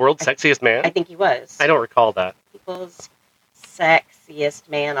Stallone's the world's sexiest man? I think he was. I don't recall that. People's sexiest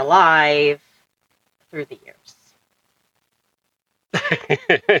man alive through the years.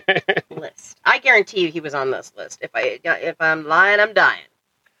 List. I guarantee you he was on this list. If I'm lying, I'm dying.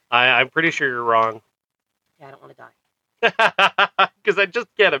 I'm pretty sure you're wrong. Yeah, I don't want to die. Because I just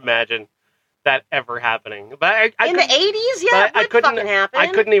can't imagine that ever happening. But in the 80s, yeah, it would fucking happen. I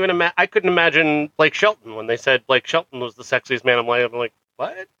couldn't imagine Blake Shelton when they said Blake Shelton was the sexiest man alive. I'm like,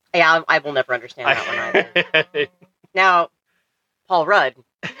 what? Yeah, I will never understand that one either. Now, Paul Rudd.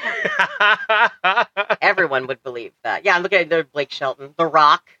 Everyone would believe that. Yeah, look at Blake Shelton, The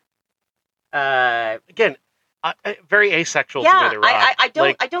Rock. Again, very asexual to me. The Rock.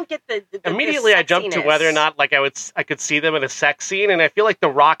 I don't get the immediately. I jumped to whether or not I could see them in a sex scene, and I feel like The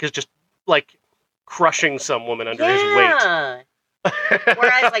Rock is just like crushing some woman under his weight.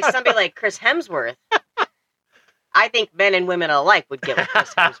 Whereas like somebody like Chris Hemsworth, I think men and women alike would get with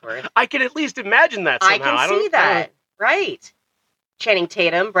Chris Hemsworth. I can at least imagine that somehow. I can see that. Right. Channing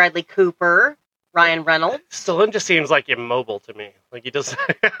Tatum, Bradley Cooper, Ryan Reynolds. Stallone just seems like immobile to me. Like he does.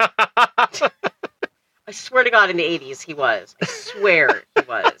 I swear to God, in the 80s, he was. I swear he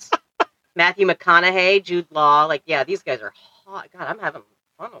was. Matthew McConaughey, Jude Law. Like, yeah, these guys are hot. God, I'm having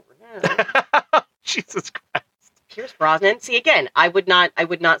fun over here. Jesus Christ. Pierce Brosnan. See, again, I would not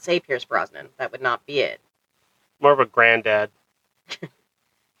say Pierce Brosnan. That would not be it. More of a granddad.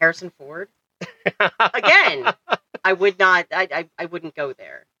 Harrison Ford. Again, I would not. I wouldn't go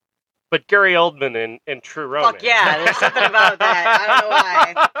there. But Gary Oldman in True Romance. Fuck yeah, there's something about that. I don't know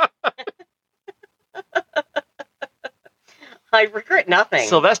why. I regret nothing.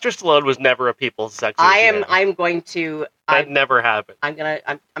 Sylvester Stallone was never a people's sexiest man. I'm going to. That never happened.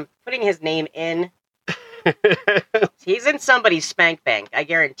 I'm putting his name in. He's in somebody's spank bank. I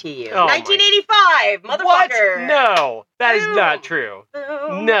guarantee you. 1985, motherfucker. What? No, that is not true.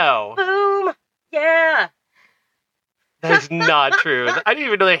 Boom, no. Boom. Yeah. That is not true. I didn't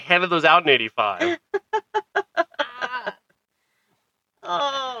even know they handed those out in 85.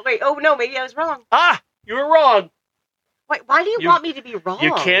 Oh, wait. Oh, no, maybe I was wrong. Ah, you were wrong. Wait, why do you want me to be wrong?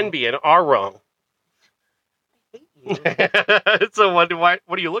 You can be and are wrong. I hate you. So what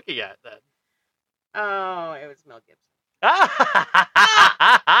are you looking at then? Oh, it was Mel Gibson.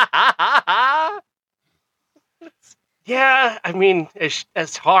 Yeah, I mean,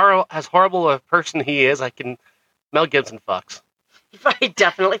 as horrible a person he is, Mel Gibson fucks. He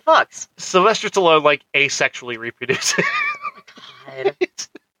definitely fucks. Sylvester Stallone, like, asexually reproduces. God.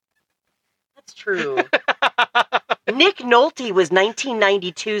 That's true. Nick Nolte was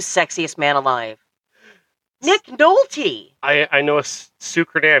 1992's sexiest man alive. Nick Nolte! I know a Sue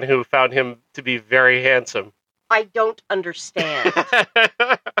Kernan who found him to be very handsome. I don't understand.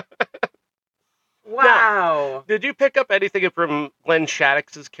 Wow. Now, did you pick up anything from Glenn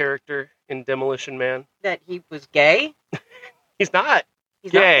Shadix's character in Demolition Man? That he was gay? He's not.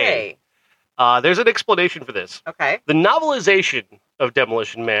 He's not gay. There's an explanation for this. Okay. The novelization of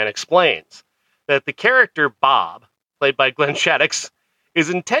Demolition Man explains that the character Bob, played by Glenn Shadix,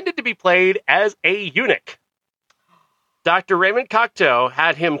 is intended to be played as a eunuch. Dr. Raymond Cocteau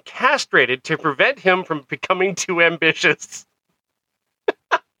had him castrated to prevent him from becoming too ambitious.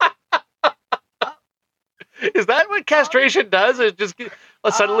 Is that what castration does? It just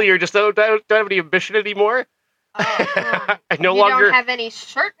suddenly you're just don't have any ambition anymore? I no longer don't have any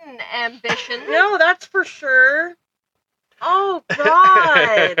certain ambition. No, that's for sure. Oh,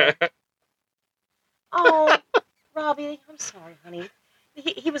 God. Oh, Robbie, I'm sorry, honey.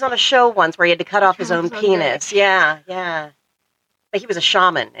 He was on a show once where he had to cut off his own penis. Yeah. But he was a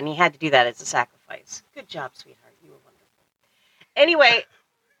shaman, and he had to do that as a sacrifice. Good job, sweetheart. You were wonderful. Anyway,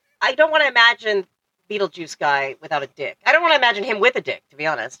 I don't want to imagine Beetlejuice guy without a dick. I don't want to imagine him with a dick, to be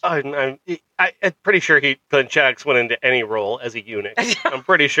honest. I'm pretty sure Glenn Shadix went into any role as a eunuch. I'm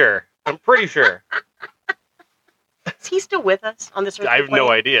pretty sure. Is he still with us on this earth? I have no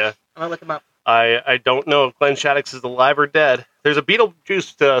idea. I'm going to look him up. I don't know if Glenn Shadix is alive or dead. There's a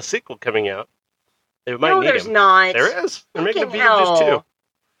Beetlejuice sequel coming out. They might need there's him. not. There is. They're making a Beetlejuice 2.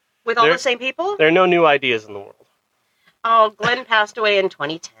 With all the same people? There are no new ideas in the world. Oh, Glenn passed away in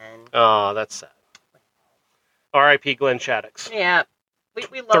 2010. Oh, that's sad. R.I.P. Glenn Shadix. Yeah.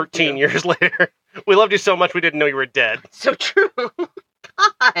 We loved 13 you. years later. We loved you so much we didn't know you were dead. So true.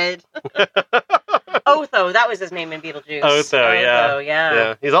 God. Otho, that was his name in Beetlejuice. Otho,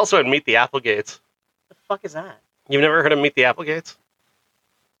 yeah. He's also in Meet the Applegates. The fuck is that? You've never heard of Meet the Applegates?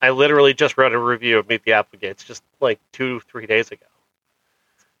 I literally just wrote a review of Meet the Applegates just like 2-3 days ago.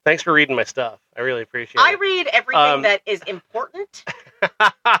 Thanks for reading my stuff. I really appreciate it. I read everything that is important.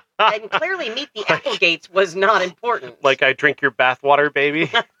 And clearly Meet the Applegates was not important. Like I Drink Your Bathwater, Baby.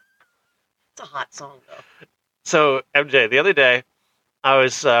 It's a hot song, though. So, MJ, the other day, I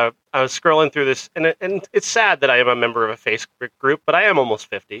was scrolling through this, and it's sad that I am a member of a Facebook group, but I am almost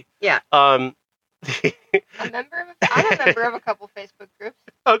 50. Yeah. I'm a member of a couple Facebook groups.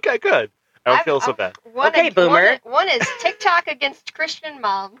 Okay, good. I don't feel so bad. Okay, Boomer. One is TikTok against Christian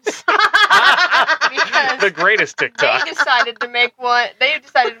moms. The greatest TikTok. They decided to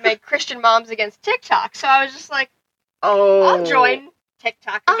make Christian moms against TikTok. So I was just like, I'll join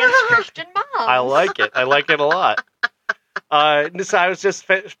TikTok against Christian moms. I like it. I like it a lot. I was just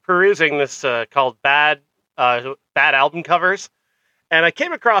perusing this called Bad Album Covers, and I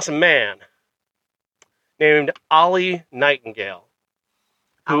came across a man named Ollie Nightingale,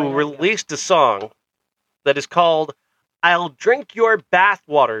 who released a song that is called "I'll Drink Your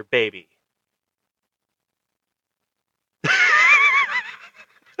Bathwater, Baby."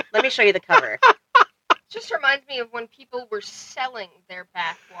 Let me show you the cover. Just reminds me of when people were selling their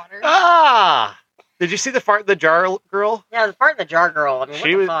bathwater. Ah! Did you see the Fart in the Jar girl? Yeah, the Fart in the Jar girl. I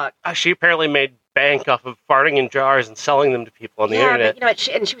mean, what the fuck? She apparently made bank off of farting in jars and selling them to people on the internet. But,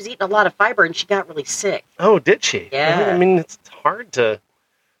 she was eating a lot of fiber and she got really sick. Oh, did she? Yeah. I mean, it's hard to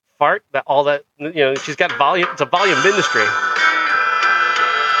fart all that. She's got volume. It's a volume industry.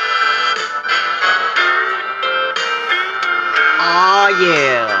 Oh,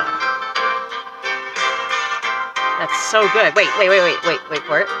 yeah. That's so good. Wait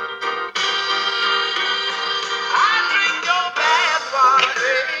for it.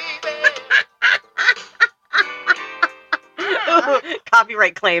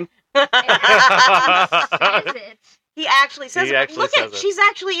 Copyright claim. He actually says it. Look at she's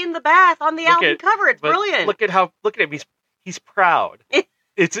actually in the bath on the album cover. It's brilliant. Look at him. He's proud.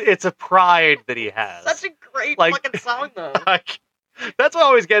 It's a pride that he has. Such a great fucking song, though. That's what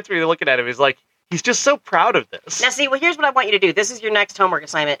always gets me looking at him. Is like he's just so proud of this. Now, see, here's what I want you to do. This is your next homework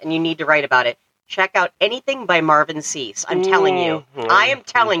assignment, and you need to write about it. Check out anything by Marvin Cease. I'm telling you. I am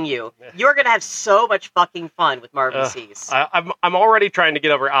telling you. You're going to have so much fucking fun with Marvin Cease. I'm already trying to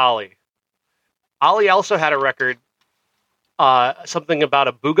get over Ollie. Ollie also had a record, something about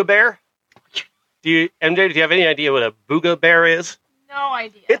a booga bear. MJ, do you have any idea what a booga bear is? No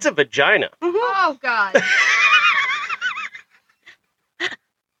idea. It's a vagina. Mm-hmm. Oh, God.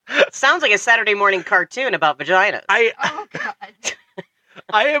 Sounds like a Saturday morning cartoon about vaginas. Oh, God.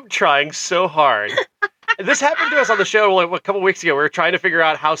 I am trying so hard. This happened to us on the show a couple weeks ago. We were trying to figure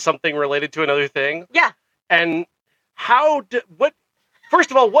out how something related to another thing. Yeah. And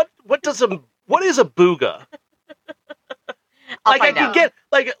first of all, what is a booga? I could get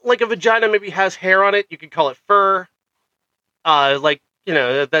like a vagina maybe has hair on it. You could call it fur.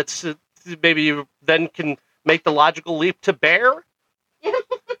 That's maybe you then can make the logical leap to bear.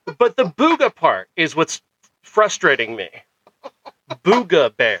 But the booga part is what's frustrating me.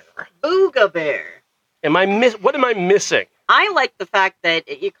 Booga bear. Booga bear. What am I missing? I like the fact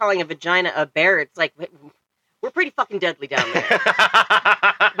that you're calling a vagina a bear. It's like, we're pretty fucking deadly down there.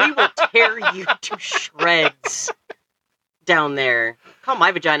 We will tear you to shreds down there. Call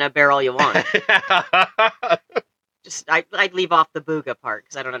my vagina a bear all you want. I'd leave off the booga part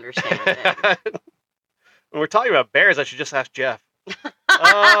because I don't understand it. When we're talking about bears, I should just ask Jeff. Let's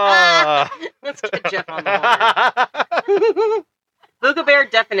get Jeff on the horn. Booga bear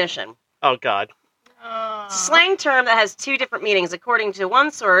definition. Oh, God. Slang term that has two different meanings. According to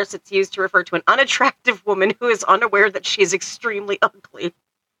one source, it's used to refer to an unattractive woman who is unaware that she is extremely ugly.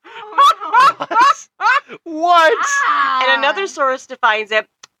 What? And another source defines it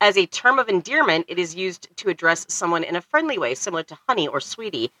as a term of endearment. It is used to address someone in a friendly way, similar to honey or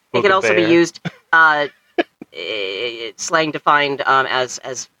sweetie. It can also be used, slang defined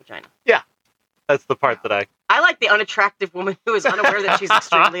as vagina. Yeah, that's the part that I like the unattractive woman who is unaware that she's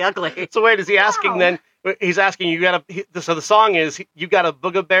extremely ugly. So wait, is he asking then? He's asking so the song is, you got a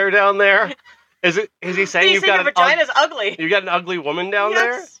booga bear down there? Is he saying you've got your vagina's ugly? You got an ugly woman down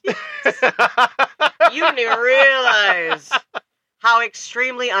there? Yes. You didn't realize how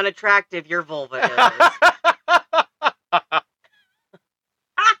extremely unattractive your vulva is.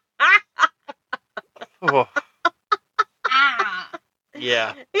 Oh.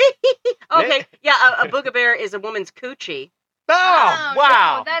 Yeah. Okay. Yeah, a booga bear is a woman's coochie. Oh,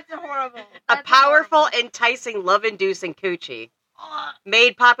 wow. No, that's horrible. A powerful, enticing, love-inducing coochie.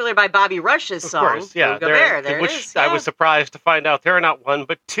 Made popular by Bobby Rush's song, of course, yeah. Booga Bear. There it is. I Yeah. was surprised to find out there are not one,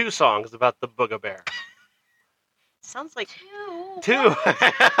 but two songs about the Booga Bear. Sounds like... Two. Who looked at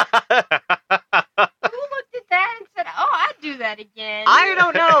that and said, oh, I'd do that again? I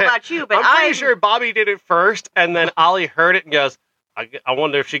don't know about you, but I'm pretty sure Bobby did it first, and then Ollie heard it and goes, I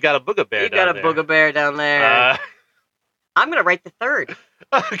wonder if she got a Booga Bear down there. You got a Booga Bear down there. I'm going to write the third.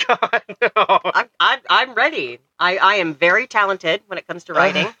 Oh, God, no. I'm ready. I am very talented when it comes to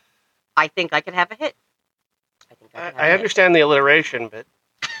writing. I think I could have a hit. I understand the alliteration, but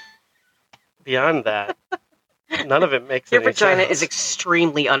beyond that. None of it makes Your any vagina sense. is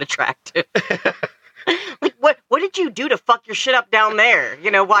extremely unattractive. Like, what did you do to fuck your shit up down there?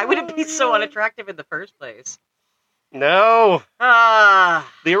 You know, why would it be so unattractive in the first place? No. Ah.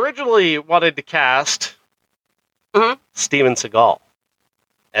 They originally wanted to cast Steven Seagal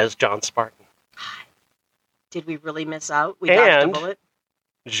as John Spartan. Did we really miss out? We dodged a bullet?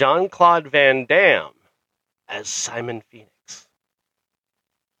 Jean-Claude Van Damme as Simon Phoenix.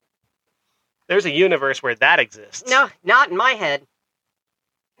 There's a universe where that exists. No, not in my head.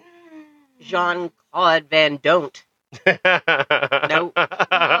 Jean-Claude Van Don't. No.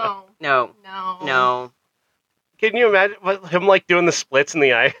 No. No. Can you imagine him like doing the splits in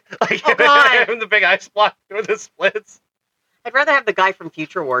the eye? Like God. him, the big eye spot doing the splits. I'd rather have the guy from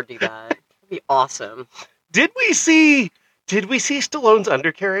Future War do that. That'd be awesome. Did we see Stallone's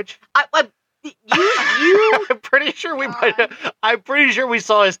undercarriage? You I'm pretty sure I'm pretty sure we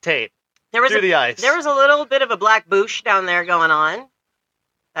saw his tape through the ice. There was a little bit of a black boosh down there going on.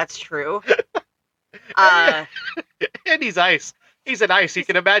 That's true. And he's ice. He's an ice. You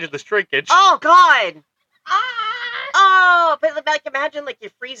can imagine the shrinkage. Oh God. Oh, but like imagine like you're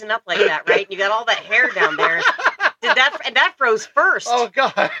freezing up like that, right? And you got all that hair down there. That froze first. Oh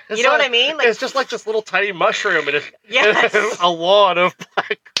God. You know what I mean? Like, it's just like this little tiny mushroom and yes. a lawn of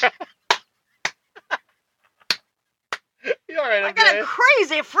black crap. You all right, I got a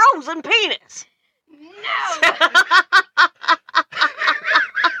crazy frozen penis.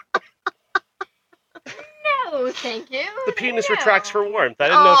 No, thank you. The penis retracts for warmth. I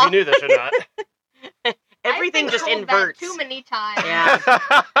didn't know if you knew this or not. Everything just told inverts. That too many times. Yeah.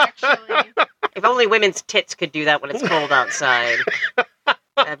 Actually. If only women's tits could do that when it's cold outside.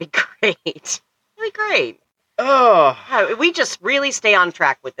 That'd be great. That'd be great. Oh, we just really stay on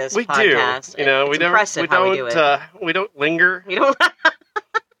track with this podcast. We do. You know, it's we don't linger. We don't.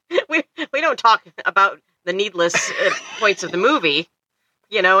 we don't talk about the needless points of the movie.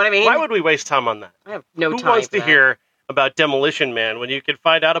 You know what I mean? Why would we waste time on that? I have no time. Who wants to hear about Demolition Man when you can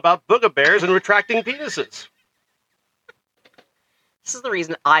find out about booga bears and retracting penises? This is the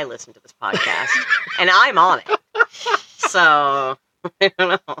reason I listen to this podcast, and I'm on it. So I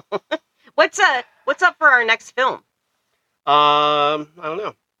don't know. What's up for our next film? I don't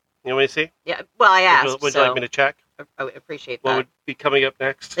know. You want me to see? Yeah. Well, I asked. Would you like me to check? I would appreciate that. What would be coming up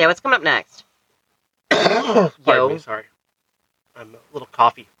next? Yeah. What's coming up next? Pardon me. Sorry. I'm a little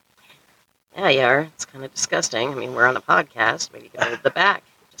coffee. Yeah, you are. It's kind of disgusting. I mean, we're on a podcast. Maybe you can hold the back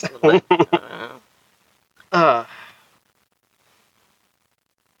just a little bit.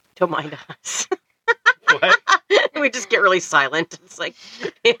 Don't mind us. What? We just get really silent. It's like,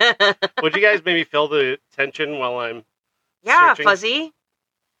 Would you guys maybe feel the tension while I'm searching? Fuzzy.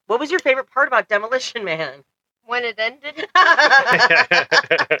 What was your favorite part about Demolition Man? When it ended?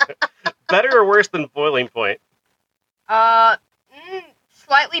 Better or worse than Boiling Point?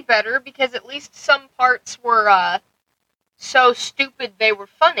 Slightly better, because at least some parts were so stupid they were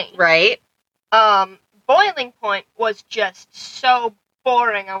funny. Right. Boiling Point was just so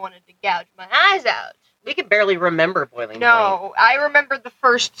boring I wanted to gouge my eyes out. We could barely remember Boiling Point. No, I remember the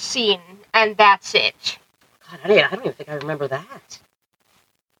first scene, and that's it. God, I don't even think I remember that.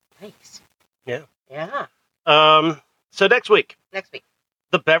 Thanks. Yeah. Yeah. So next week,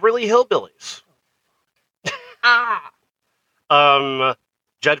 the Beverly Hillbillies.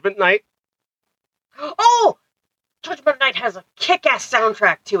 Judgment Night. Oh! Judgment Night has a kick-ass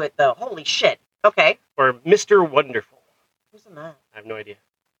soundtrack to it, though. Holy shit. Okay. Or Mr. Wonderful. Who's in that? I have no idea.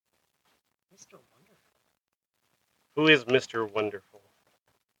 Mr. Wonderful. Who is Mr. Wonderful?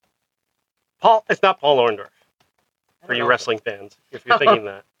 Paul. It's not Paul Orndorff. For you wrestling fans, if you're thinking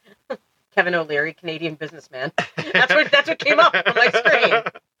that. Kevin O'Leary, Canadian businessman. That's what came up on my screen.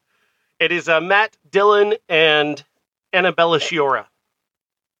 It is Matt Dillon and Annabella Sciorra.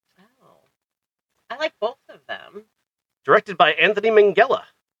 Oh. I like both of them. Directed by Anthony Minghella.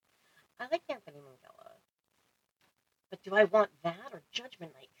 I like Anthony Minghella. But do I want that or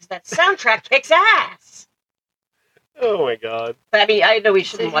Judgment Night? Because that soundtrack kicks ass. Oh my god. But I mean, I know we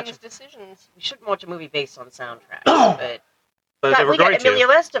shouldn't watch decisions. We shouldn't watch a movie based on soundtracks. But we're we going got Emilio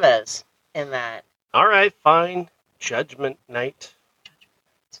Estevez in that. All right, fine. Judgment Night.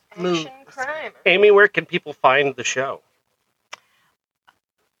 Action crime. Amy, where can people find the show?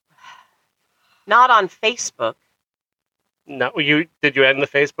 Not on Facebook. No, did you end the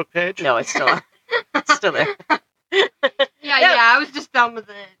Facebook page? No, it's still there. Yeah, I was just done with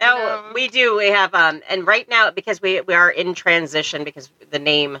it. No, we do. We have, and right now, because we are in transition, because the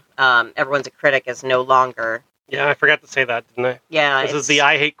name, Everyone's a Critic, is no longer. Yeah, I forgot to say that, didn't I? Yeah. This is the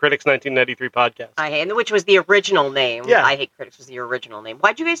I Hate Critics 1993 podcast. Which was the original name. Yeah. I Hate Critics was the original name.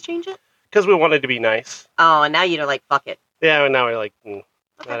 Why'd you guys change it? Because we wanted to be nice. Oh, and now you know, like, fuck it. Yeah, and now we're like,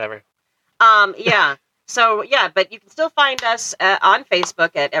 whatever. Yeah. So, yeah, but you can still find us on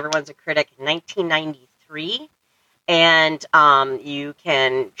Facebook at Everyone's a Critic 1993. And you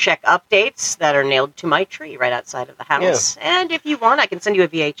can check updates that are nailed to my tree right outside of the house. Yeah. And if you want, I can send you a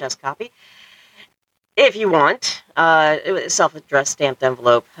VHS copy. If you want, self-addressed stamped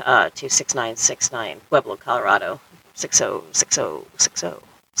envelope to 6969 Pueblo, Colorado,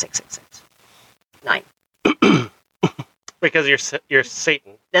 606060666 Because you're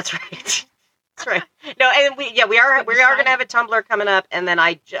Satan. That's right. That's right. No, and we are going to have a Tumblr coming up, and then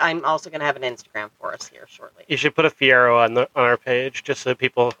I'm also going to have an Instagram for us here shortly. You should put a Fiero on our page just so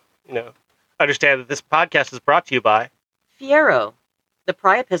people understand that this podcast is brought to you by Fiero, the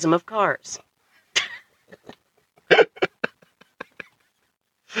priapism of cars.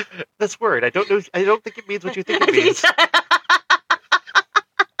 This word, I don't know. I don't think it means what you think it means.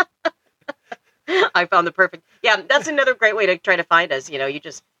 I found the perfect. Yeah, that's another great way to try to find us. You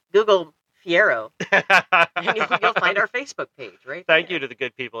just Google Fiero, and you'll find our Facebook page, right? Thank you to the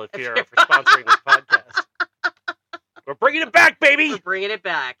good people at Fiero for sponsoring this podcast. We're bringing it back, baby. We're bringing it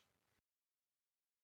back.